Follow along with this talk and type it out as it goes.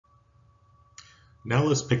Now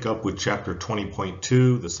let's pick up with chapter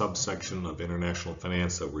 20.2, the subsection of international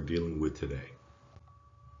finance that we're dealing with today.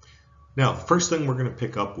 Now, the first thing we're going to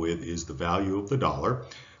pick up with is the value of the dollar,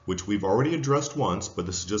 which we've already addressed once, but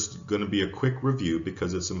this is just going to be a quick review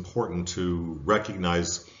because it's important to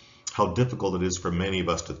recognize how difficult it is for many of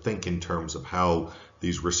us to think in terms of how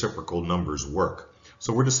these reciprocal numbers work.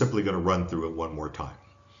 So we're just simply going to run through it one more time.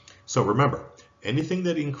 So remember, anything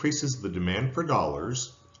that increases the demand for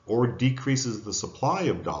dollars or decreases the supply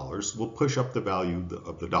of dollars will push up the value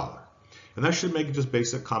of the dollar. And that should make just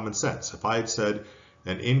basic common sense. If I had said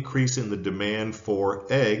an increase in the demand for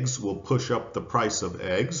eggs will push up the price of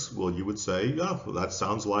eggs, well, you would say, yeah, well, that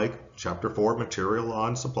sounds like chapter 4 material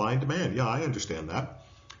on supply and demand. Yeah, I understand that.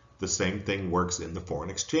 The same thing works in the foreign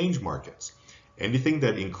exchange markets. Anything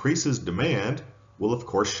that increases demand will, of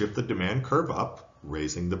course, shift the demand curve up,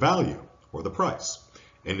 raising the value or the price.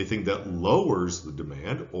 Anything that lowers the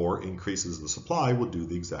demand or increases the supply will do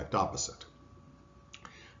the exact opposite.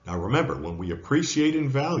 Now remember, when we appreciate in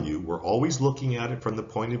value, we're always looking at it from the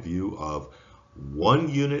point of view of 1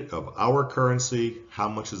 unit of our currency, how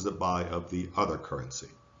much does it buy of the other currency?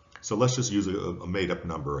 So let's just use a made-up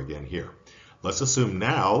number again here. Let's assume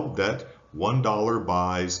now that $1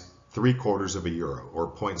 buys 3/4 of a euro,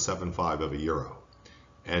 or 0.75 of a euro.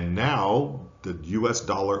 And now the US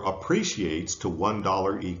dollar appreciates to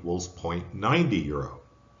 $1 equals 0.90 euro.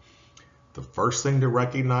 The first thing to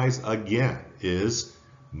recognize again is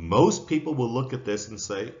most people will look at this and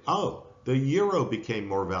say, oh, the euro became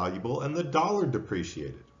more valuable and the dollar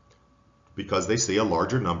depreciated because they see a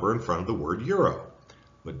larger number in front of the word euro.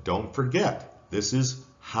 But don't forget, this is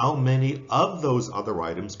how many of those other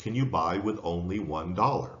items can you buy with only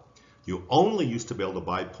 $1? You only used to be able to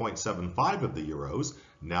buy 0.75 of the euros.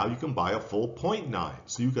 Now you can buy a full 0.9.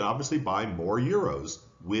 So you can obviously buy more euros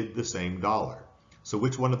with the same dollar. So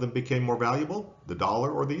which one of them became more valuable? The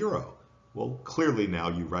dollar or the euro? Well, clearly now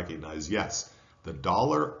you recognize, yes, the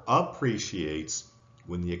dollar appreciates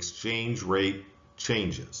when the exchange rate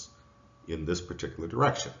changes in this particular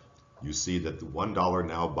direction. You see that the $1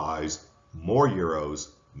 now buys more euros,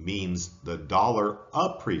 means the dollar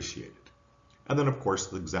appreciated. And then, of course,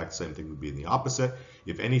 the exact same thing would be in the opposite.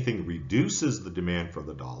 If anything reduces the demand for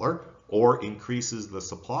the dollar or increases the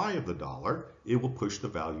supply of the dollar, it will push the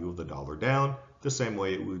value of the dollar down the same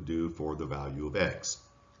way it would do for the value of eggs.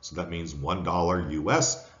 So that means $1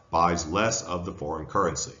 US buys less of the foreign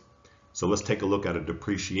currency. So let's take a look at a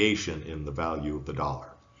depreciation in the value of the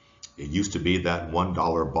dollar. It used to be that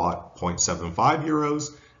 $1 bought 0.75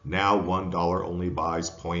 euros. Now $1 only buys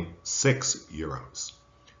 0.6 euros.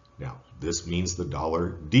 Now, this means the dollar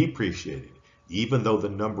depreciated. Even though the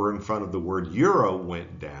number in front of the word euro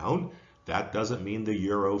went down, that doesn't mean the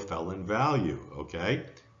euro fell in value, okay?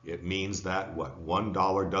 It means that,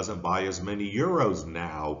 $1 doesn't buy as many euros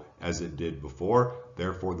now as it did before.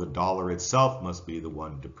 Therefore, the dollar itself must be the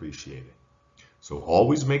one depreciating. So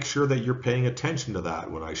always make sure that you're paying attention to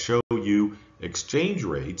that when I show you exchange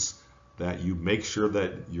rates, that you make sure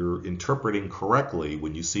that you're interpreting correctly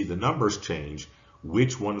when you see the numbers change,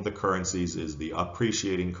 which one of the currencies is the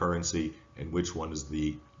appreciating currency and which one is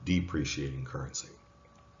the depreciating currency.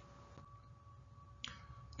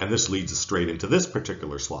 And this leads us straight into this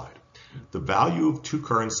particular slide. The value of two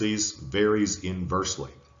currencies varies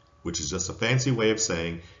inversely, which is just a fancy way of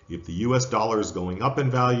saying if the US dollar is going up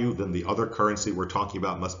in value, then the other currency we're talking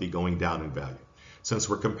about must be going down in value. Since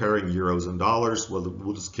we're comparing euros and dollars, well,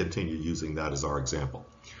 we'll just continue using that as our example.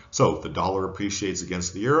 So if the dollar appreciates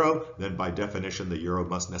against the euro, then by definition, the euro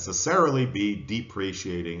must necessarily be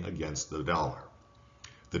depreciating against the dollar.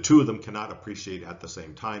 The two of them cannot appreciate at the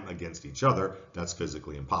same time against each other. That's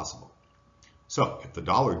physically impossible. So if the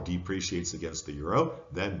dollar depreciates against the euro,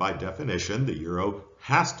 then by definition, the euro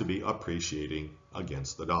has to be appreciating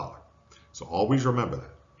against the dollar. So always remember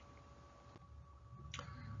that.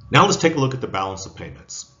 Now let's take a look at the balance of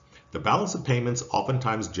payments. The balance of payments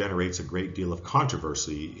oftentimes generates a great deal of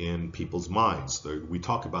controversy in people's minds. We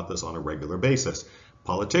talk about this on a regular basis.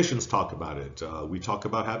 Politicians talk about it. We talk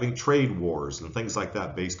about having trade wars and things like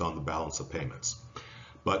that based on the balance of payments.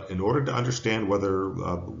 But in order to understand whether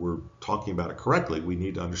we're talking about it correctly, we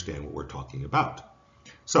need to understand what we're talking about.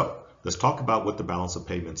 So let's talk about what the balance of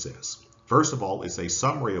payments is. First of all, it's a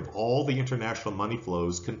summary of all the international money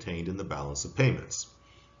flows contained in the balance of payments.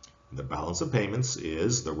 The balance of payments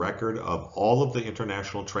is the record of all of the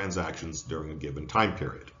international transactions during a given time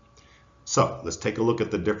period. So let's take a look at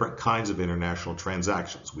the different kinds of international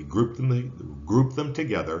transactions. We group them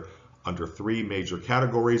together under 3 major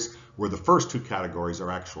categories, where the first 2 categories are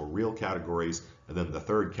actual real categories, and then the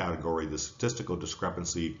third category, the statistical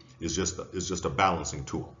discrepancy, is just a balancing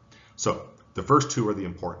tool. So The first two are the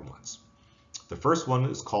important ones. The first one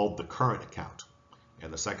is called the current account,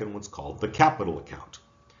 and the second one's called the capital account.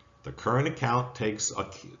 The current account takes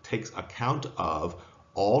account of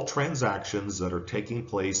all transactions that are taking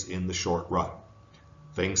place in the short run,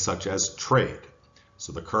 things such as trade.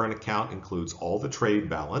 So the current account includes all the trade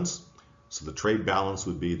balance. So the trade balance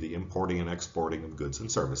would be the importing and exporting of goods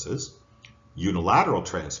and services. Unilateral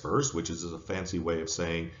transfers, which is a fancy way of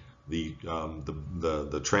saying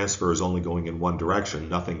the transfer is only going in one direction,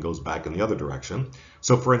 nothing goes back in the other direction.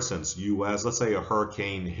 So for instance, let's say a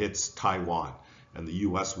hurricane hits Taiwan, and the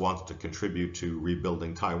US wants to contribute to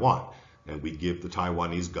rebuilding Taiwan, and we give the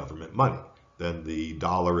Taiwanese government money. Then the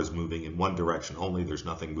dollar is moving in one direction only, there's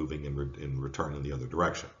nothing moving in return in the other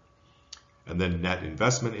direction. And then net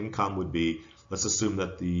investment income would be, let's assume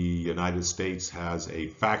that the United States has a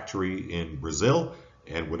factory in Brazil,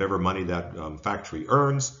 and whatever money that factory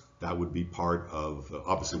earns, that would be part of,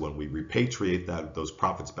 obviously when we repatriate those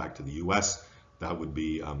profits back to the US, that would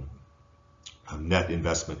be net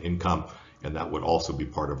investment income, and that would also be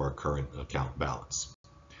part of our current account balance.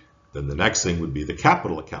 Then the next thing would be the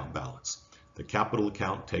capital account balance. The capital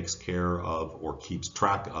account takes care of or keeps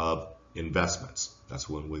track of investments. That's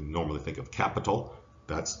when we normally think of capital.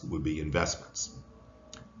 That would be investments.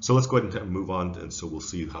 So let's go ahead and move on, and so we'll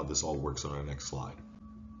see how this all works on our next slide.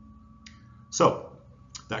 So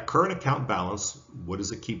that current account balance, what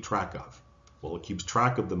does it keep track of? Well, it keeps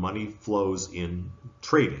track of the money flows in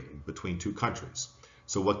trading between two countries.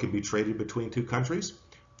 So what can be traded between two countries?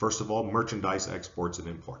 First of all, merchandise exports and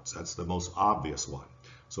imports. That's the most obvious one.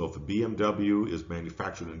 So if a BMW is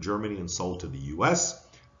manufactured in Germany and sold to the US,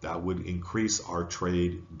 that would increase our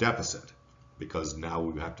trade deficit, because now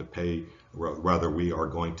we have to pay, rather we are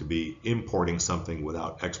going to be importing something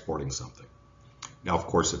without exporting something. Now, of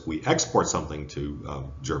course, if we export something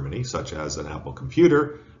to Germany, such as an Apple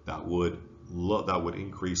computer, that would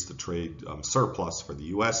increase the trade surplus for the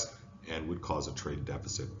US and would cause a trade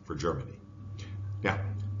deficit for Germany. Now,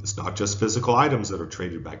 it's not just physical items that are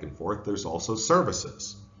traded back and forth, there's also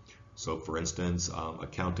services. So for instance,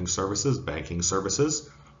 accounting services, banking services.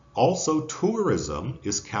 Also, tourism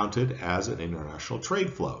is counted as an international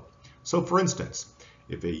trade flow. So for instance,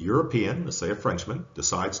 if a European, let's say a Frenchman,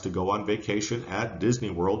 decides to go on vacation at Disney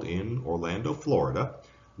World in Orlando, Florida,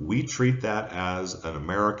 we treat that as an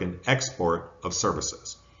American export of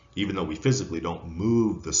services. Even though we physically don't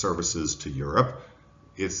move the services to Europe,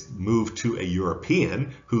 it's moved to a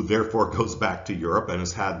European who therefore goes back to Europe and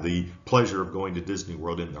has had the pleasure of going to Disney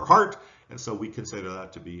World in their heart, and so we consider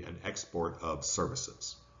that to be an export of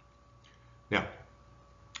services. Now,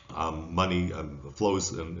 money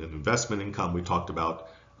flows in investment income we talked about,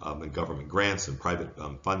 in government grants and private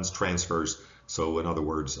funds transfers. So in other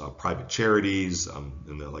words, private charities,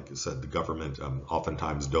 and like I said, the government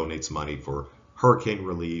oftentimes donates money for hurricane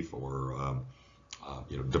relief or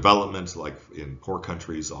development, like in poor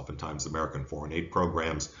countries. Oftentimes American foreign aid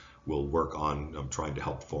programs will work on trying to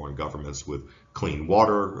help foreign governments with clean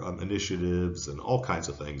water initiatives and all kinds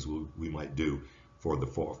of things we might do for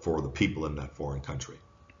the people in that foreign country.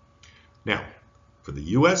 Now, for the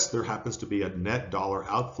US, there happens to be a net dollar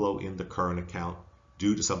outflow in the current account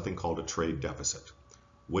due to something called a trade deficit.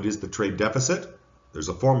 What is the trade deficit? There's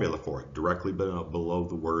a formula for it, directly below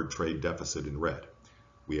the word trade deficit in red.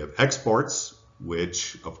 We have exports,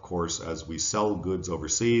 which, of course, as we sell goods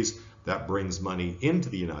overseas, that brings money into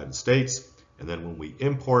the United States. And then when we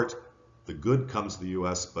import, the good comes to the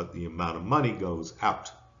US, but the amount of money goes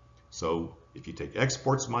out. So if you take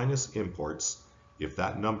exports minus imports, if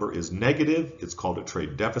that number is negative, it's called a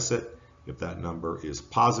trade deficit. If that number is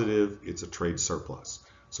positive, it's a trade surplus.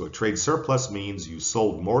 So a trade surplus means you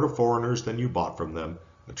sold more to foreigners than you bought from them.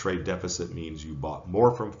 A trade deficit means you bought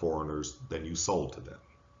more from foreigners than you sold to them.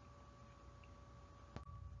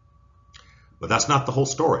 But that's not the whole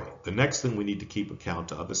story. The next thing we need to keep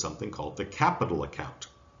account of is something called the capital account.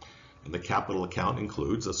 And the capital account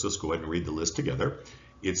includes, let's just go ahead and read the list together.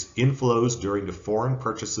 It's inflows during the foreign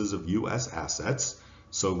purchases of U.S. assets.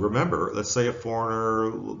 So remember, let's say a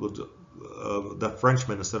foreigner, the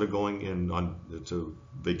Frenchman, instead of going to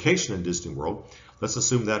vacation in Disney World, let's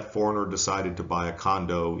assume that foreigner decided to buy a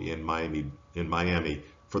condo in Miami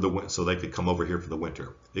for the so they could come over here for the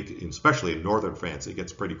winter. Especially in northern France, it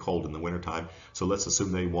gets pretty cold in the wintertime. So let's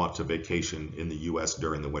assume they want to vacation in the U.S.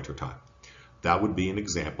 during the wintertime. That would be an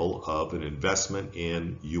example of an investment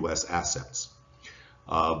in U.S. assets.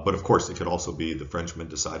 But of course, it could also be the Frenchman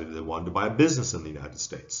decided they wanted to buy a business in the United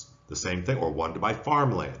States. The same thing, or wanted to buy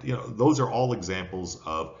farmland. Those are all examples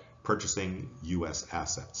of purchasing U.S.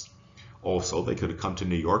 assets. Also, they could have come to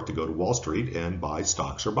New York to go to Wall Street and buy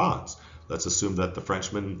stocks or bonds. Let's assume that the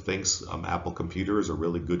Frenchman thinks Apple Computer is a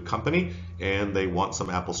really good company and they want some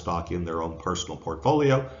Apple stock in their own personal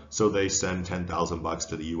portfolio, so they send 10,000 bucks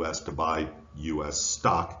to the US to buy US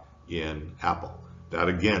stock in Apple. That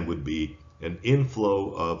again would be an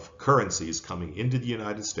inflow of currencies coming into the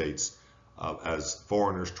United States as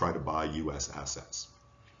foreigners try to buy US assets.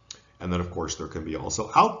 And then of course there can be also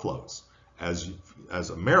outflows as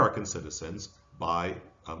American citizens buy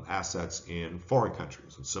assets in foreign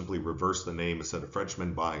countries. And simply reverse the name, instead of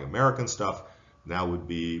Frenchmen buying American stuff, now would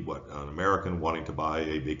be what, an American wanting to buy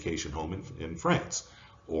a vacation home in France,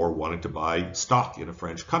 or wanting to buy stock in a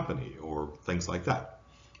French company, or things like that.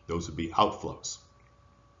 Those would be outflows.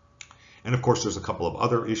 And of course there's a couple of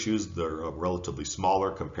other issues that are relatively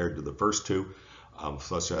smaller compared to the first two,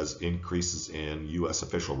 such as increases in U.S.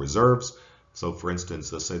 official reserves. So for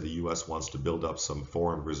instance, let's say the U.S. wants to build up some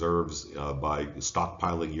foreign reserves by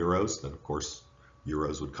stockpiling euros. Then of course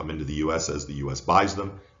euros would come into the U.S. as the U.S. buys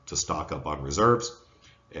them to stock up on reserves.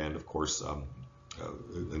 And of course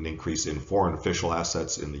an increase in foreign official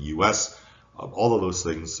assets in the U.S. All of those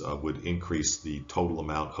things would increase the total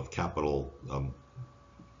amount of capital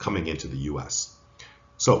coming into the U.S.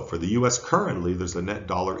 So for the U.S. currently, there's a net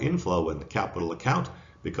dollar inflow in the capital account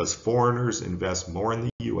because foreigners invest more in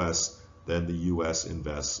the U.S. than the U.S.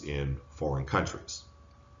 invests in foreign countries.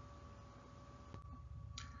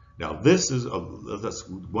 Now this is that's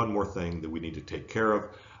one more thing that we need to take care of,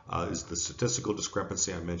 is the statistical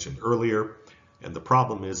discrepancy I mentioned earlier. And the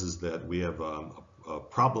problem is that we have a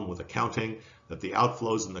problem with accounting, that the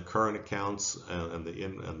outflows in the current accounts and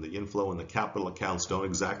the inflow in the capital accounts don't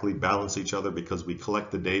exactly balance each other because we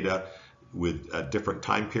collect the data at different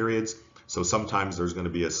time periods. So sometimes there's going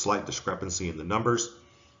to be a slight discrepancy in the numbers.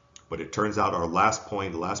 But it turns out our last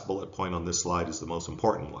point, the last bullet point on this slide, is the most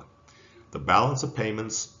important one. The balance of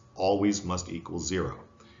payments always must equal zero.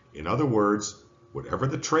 In other words, whatever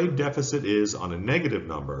the trade deficit is on a negative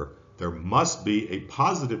number, there must be a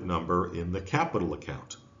positive number in the capital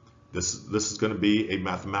account. This is going to be a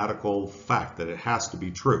mathematical fact that it has to be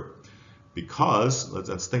true. Because,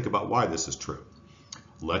 let's think about why this is true.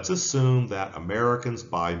 Let's assume that Americans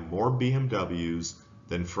buy more BMWs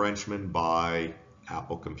than Frenchmen buy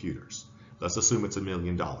Apple computers. Let's assume it's $1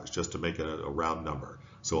 million, just to make it a round number.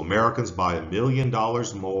 So Americans buy $1 million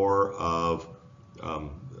more of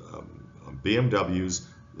BMWs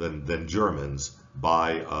than Germans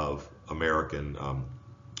buy of American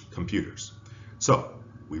computers. So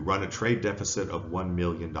we run a trade deficit of $1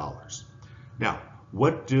 million. Now,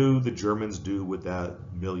 what do the Germans do with that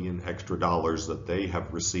million extra dollars that they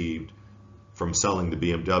have received from selling the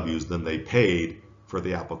BMWs than they paid for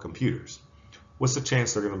the Apple computers? What's the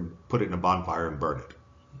chance they're going to put it in a bonfire and burn it?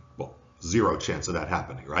 Well, zero chance of that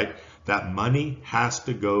happening, right? That money has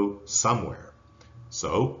to go somewhere.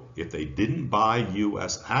 So if they didn't buy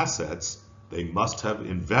U.S. assets, they must have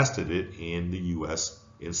invested it in the U.S.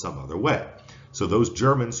 in some other way. So those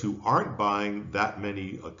Germans who aren't buying that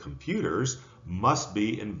many computers must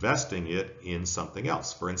be investing it in something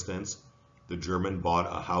else. For instance, the German bought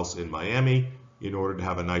a house in Miami in order to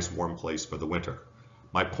have a nice warm place for the winter.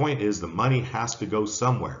 My point is the money has to go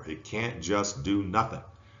somewhere. It can't just do nothing.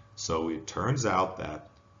 So it turns out that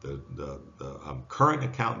the current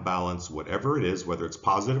account balance, whatever it is, whether it's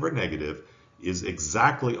positive or negative, is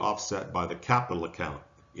exactly offset by the capital account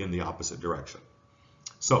in the opposite direction.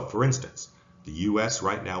 So for instance, the U.S.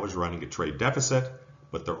 right now is running a trade deficit,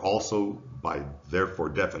 but they're also, by therefore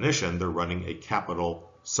definition, they're running a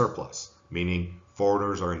capital surplus, meaning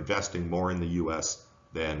foreigners are investing more in the U.S.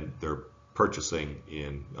 than they're purchasing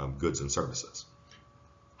in goods and services.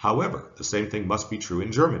 However, the same thing must be true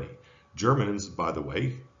in Germany. Germans, by the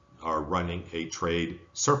way, are running a trade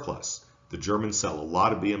surplus. The Germans sell a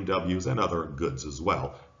lot of BMWs and other goods as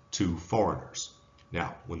well to foreigners.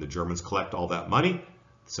 Now, when the Germans collect all that money,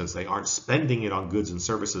 since they aren't spending it on goods and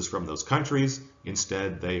services from those countries,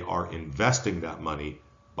 instead they are investing that money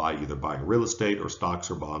by either buying real estate or stocks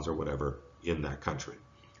or bonds or whatever in that country.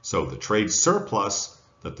 So the trade surplus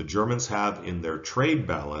that the Germans have in their trade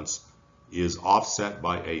balance is offset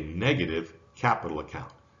by a negative capital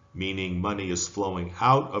account, meaning money is flowing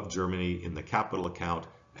out of Germany in the capital account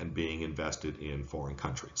and being invested in foreign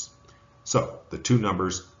countries. So the two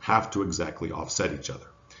numbers have to exactly offset each other,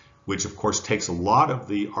 which of course takes a lot of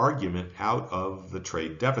the argument out of the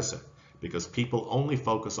trade deficit, because people only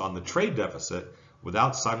focus on the trade deficit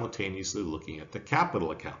without simultaneously looking at the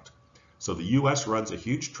capital account. So the U.S. runs a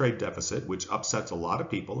huge trade deficit, which upsets a lot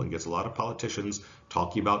of people and gets a lot of politicians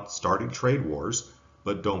talking about starting trade wars.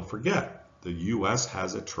 But don't forget, the U.S.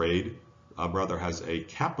 has a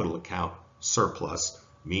capital account surplus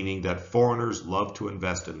meaning that foreigners love to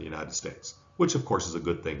invest in the United States, which of course is a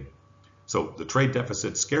good thing. So the trade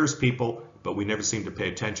deficit scares people, but we never seem to pay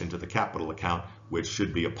attention to the capital account, which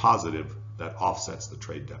should be a positive that offsets the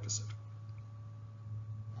trade deficit.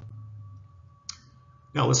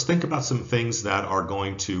 Now let's think about some things that are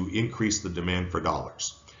going to increase the demand for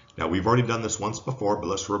dollars. Now we've already done this once before, but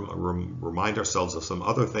let's remind ourselves of some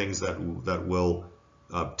other things that will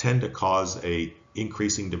tend to cause a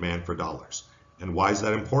increasing demand for dollars. And why is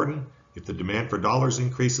that important? If the demand for dollars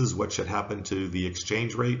increases, what should happen to the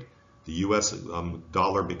exchange rate? The US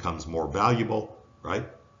dollar becomes more valuable, right?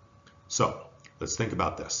 So let's think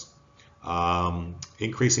about this.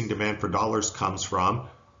 Increasing demand for dollars comes from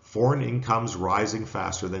foreign incomes rising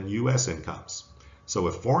faster than US incomes. So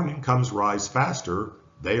if foreign incomes rise faster,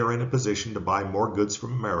 they are in a position to buy more goods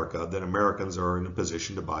from America than Americans are in a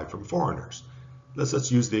position to buy from foreigners.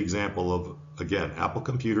 Let's use the example of, again, Apple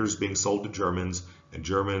computers being sold to Germans and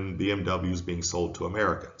German BMWs being sold to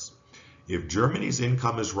Americans. If Germany's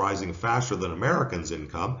income is rising faster than Americans'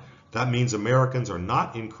 income, that means Americans are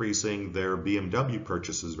not increasing their BMW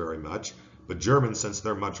purchases very much, but Germans, since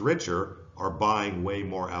they're much richer, are buying way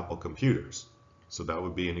more Apple computers. So that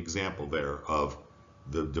would be an example there of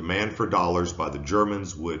the demand for dollars by the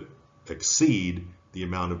Germans would exceed the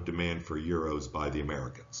amount of demand for euros by the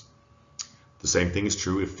Americans. The same thing is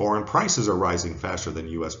true if foreign prices are rising faster than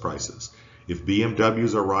US prices. If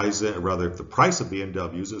BMWs are rising, rather if the price of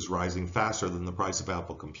BMWs is rising faster than the price of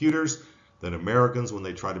Apple computers, then Americans, when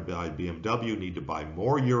they try to buy BMW, need to buy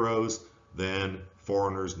more euros than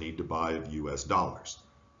foreigners need to buy of US dollars.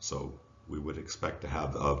 So we would expect to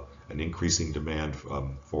have an increasing demand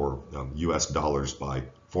for US dollars by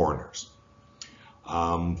foreigners.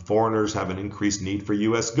 Foreigners have an increased need for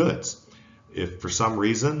US goods. If for some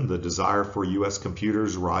reason the desire for US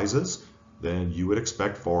computers rises, then you would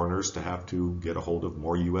expect foreigners to have to get a hold of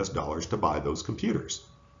more US dollars to buy those computers.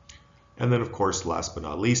 And then of course, last but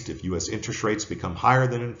not least, if US interest rates become higher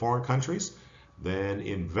than in foreign countries, then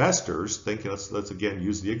investors think, let's again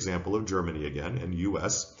use the example of Germany again and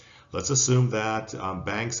US. Let's assume that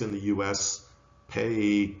banks in the US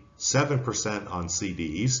pay 7% on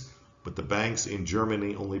CDs, but the banks in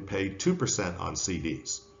Germany only pay 2% on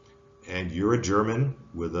CDs. And you're a German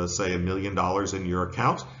with, say, $1 million in your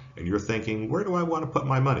account, and you're thinking, where do I want to put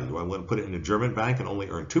my money? Do I want to put it in a German bank and only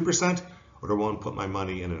earn 2%, or do I want to put my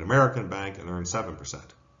money in an American bank and earn 7%?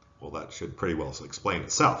 Well, that should pretty well explain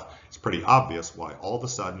itself. It's pretty obvious why all of a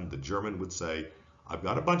sudden the German would say, I've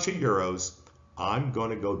got a bunch of euros, I'm going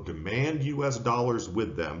to go demand US dollars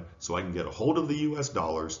with them so I can get a hold of the US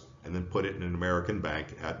dollars and then put it in an American bank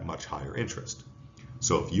at much higher interest.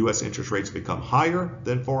 So if US interest rates become higher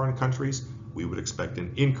than foreign countries, we would expect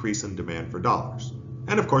an increase in demand for dollars.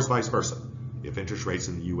 And of course, vice versa. If interest rates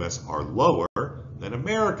in the US are lower, then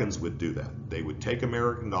Americans would do that. They would take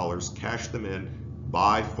American dollars, cash them in,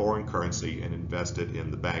 buy foreign currency, and invest it in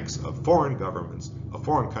the banks of foreign governments, of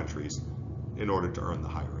foreign countries, in order to earn the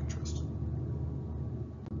higher interest.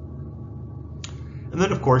 And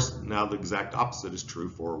then, of course, now the exact opposite is true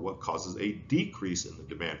for what causes a decrease in the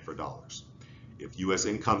demand for dollars. If US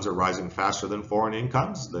incomes are rising faster than foreign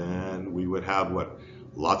incomes, then we would have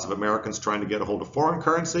lots of Americans trying to get a hold of foreign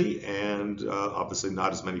currency and obviously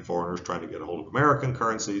not as many foreigners trying to get a hold of American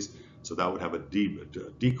currencies. So that would have a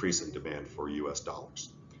decrease in demand for US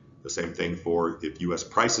dollars. The same thing for if US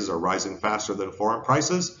prices are rising faster than foreign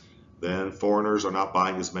prices, then foreigners are not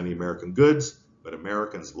buying as many American goods, but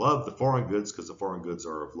Americans love the foreign goods because the foreign goods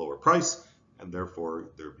are of lower price, and therefore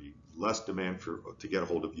there'd be less demand to get a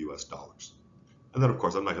hold of US dollars. And then, of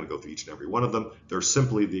course, I'm not going to go through each and every one of them. They're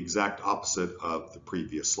simply the exact opposite of the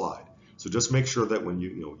previous slide. So just make sure that when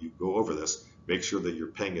you go over this, make sure that you're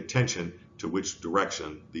paying attention to which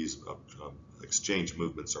direction these exchange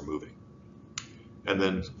movements are moving. And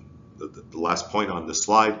then the last point on this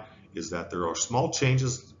slide is that there are small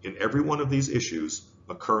changes in every one of these issues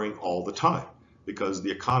occurring all the time because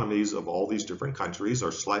the economies of all these different countries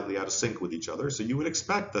are slightly out of sync with each other. So you would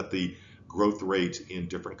expect that the growth rate in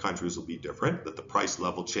different countries will be different, that the price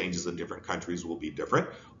level changes in different countries will be different.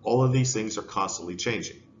 All of these things are constantly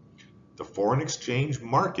changing. The foreign exchange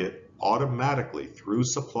market automatically, through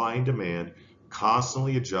supply and demand,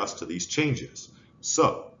 constantly adjusts to these changes.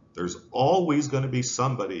 So there's always going to be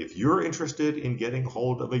somebody, if you're interested in getting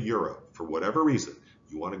hold of a euro for whatever reason,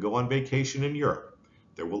 you want to go on vacation in Europe,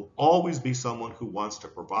 there will always be someone who wants to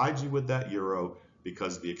provide you with that euro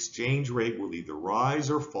because the exchange rate will either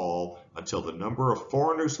rise or fall until the number of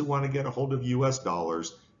foreigners who want to get a hold of US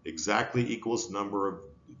dollars exactly equals the number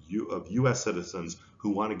of US citizens who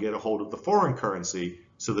want to get a hold of the foreign currency,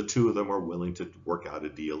 So the two of them are willing to work out a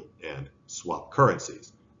deal and swap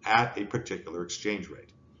currencies at a particular exchange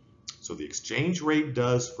rate. So the exchange rate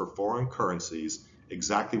does for foreign currencies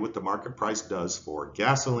exactly what the market price does for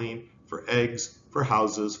gasoline, for eggs, for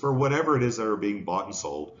houses, for whatever it is that are being bought and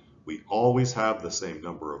sold. We always have the same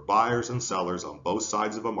number of buyers and sellers on both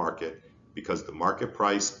sides of a market because the market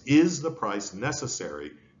price is the price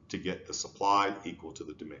necessary to get the supply equal to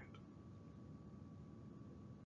the demand.